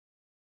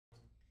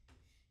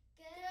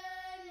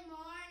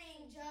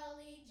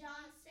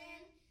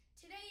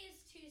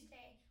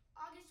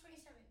August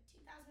 27th,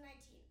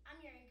 2019.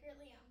 I'm your anchor,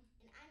 Liam.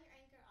 And I'm your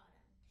anchor,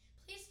 Autumn.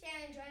 Please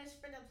stand and join us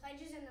for the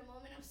pledges and the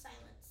moment of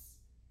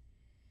silence.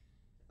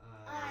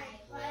 I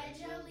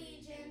pledge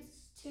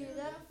allegiance to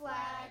the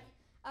flag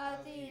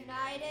of the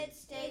United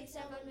States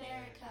of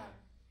America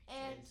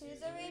and to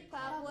the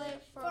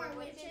republic for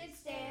which it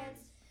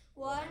stands,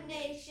 one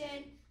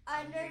nation,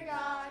 under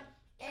God,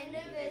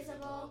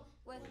 indivisible,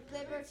 with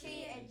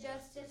liberty and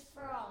justice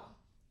for all.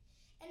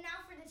 And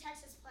now for the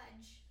Texas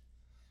Pledge.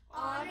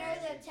 Honor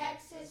the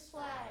Texas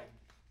flag.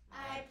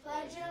 I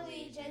pledge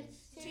allegiance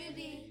to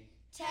thee,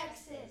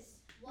 Texas,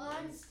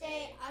 one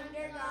state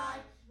under God,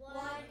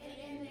 one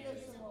and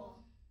indivisible.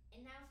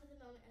 And now for the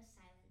moment of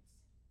silence.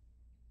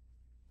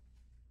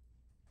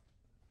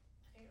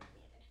 Okay, we're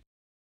muted.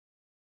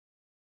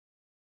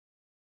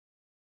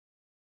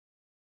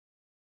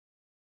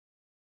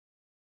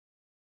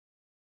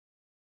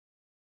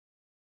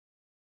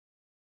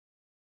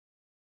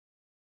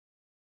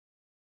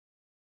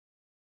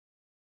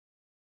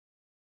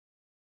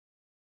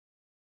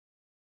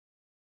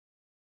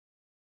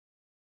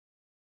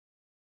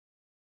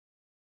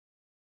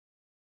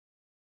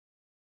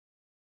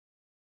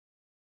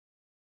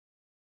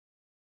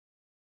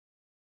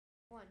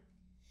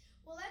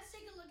 Well, let's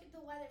take a look at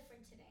the weather for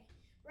today.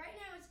 Right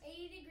now it's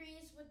 80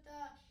 degrees with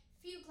a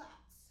few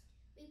clouds.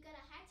 We've got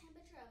a high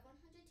temperature of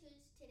 102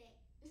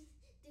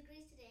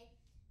 degrees today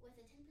with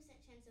a 10%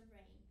 chance of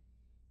rain.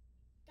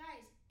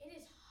 Guys, it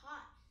is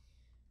hot.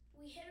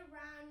 We hit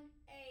around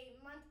a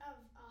month of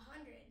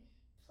 100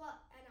 plus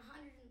and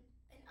 100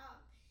 and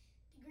up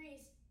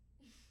degrees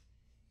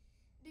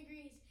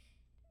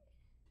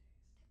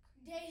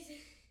days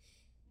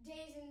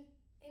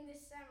in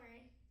this summer.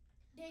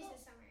 This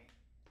summer.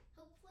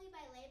 Hopefully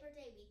by Labor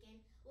Day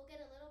weekend, we'll get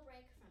a little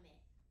break from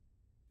it.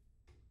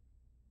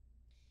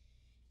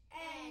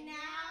 And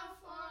now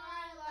for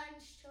our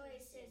lunch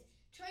choices.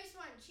 Choice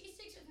 1, cheese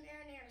sticks with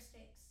marinara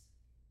sticks.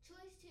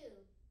 Choice 2,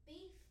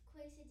 beef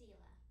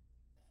quesadilla.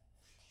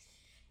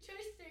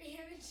 Choice 3,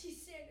 ham and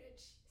cheese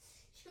sandwich.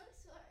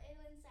 Choice 4,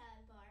 inland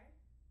salad bar.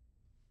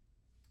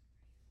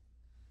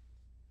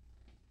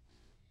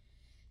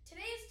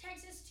 Today is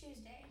Texas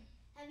Tuesday.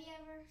 Have you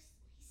ever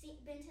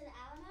been to the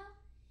Alamo?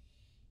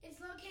 It's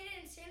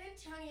located in San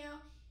Antonio,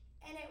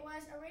 and it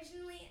was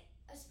originally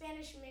a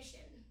Spanish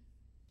mission.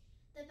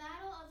 The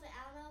Battle of the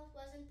Alamo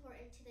was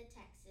important to the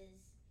Texas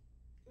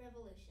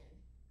Revolution.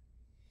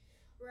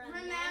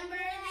 Remember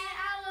the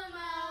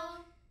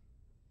Alamo!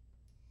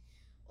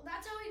 Well,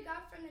 that's all we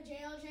got from the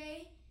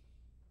JLJ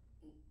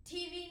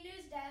TV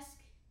news desk.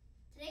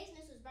 Today's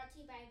news was brought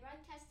to you by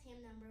Broadcast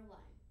Team Number 1.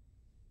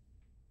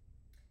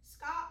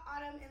 Scott,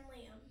 Autumn, and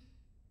Liam.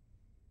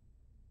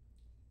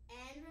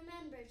 And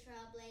remember,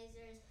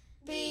 Trailblazers,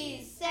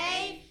 Be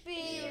safe,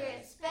 be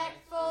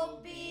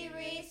respectful, be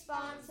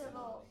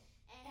responsible.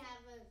 and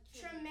have a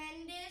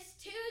Tremendous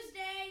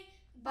Tuesday.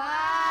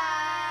 Bye.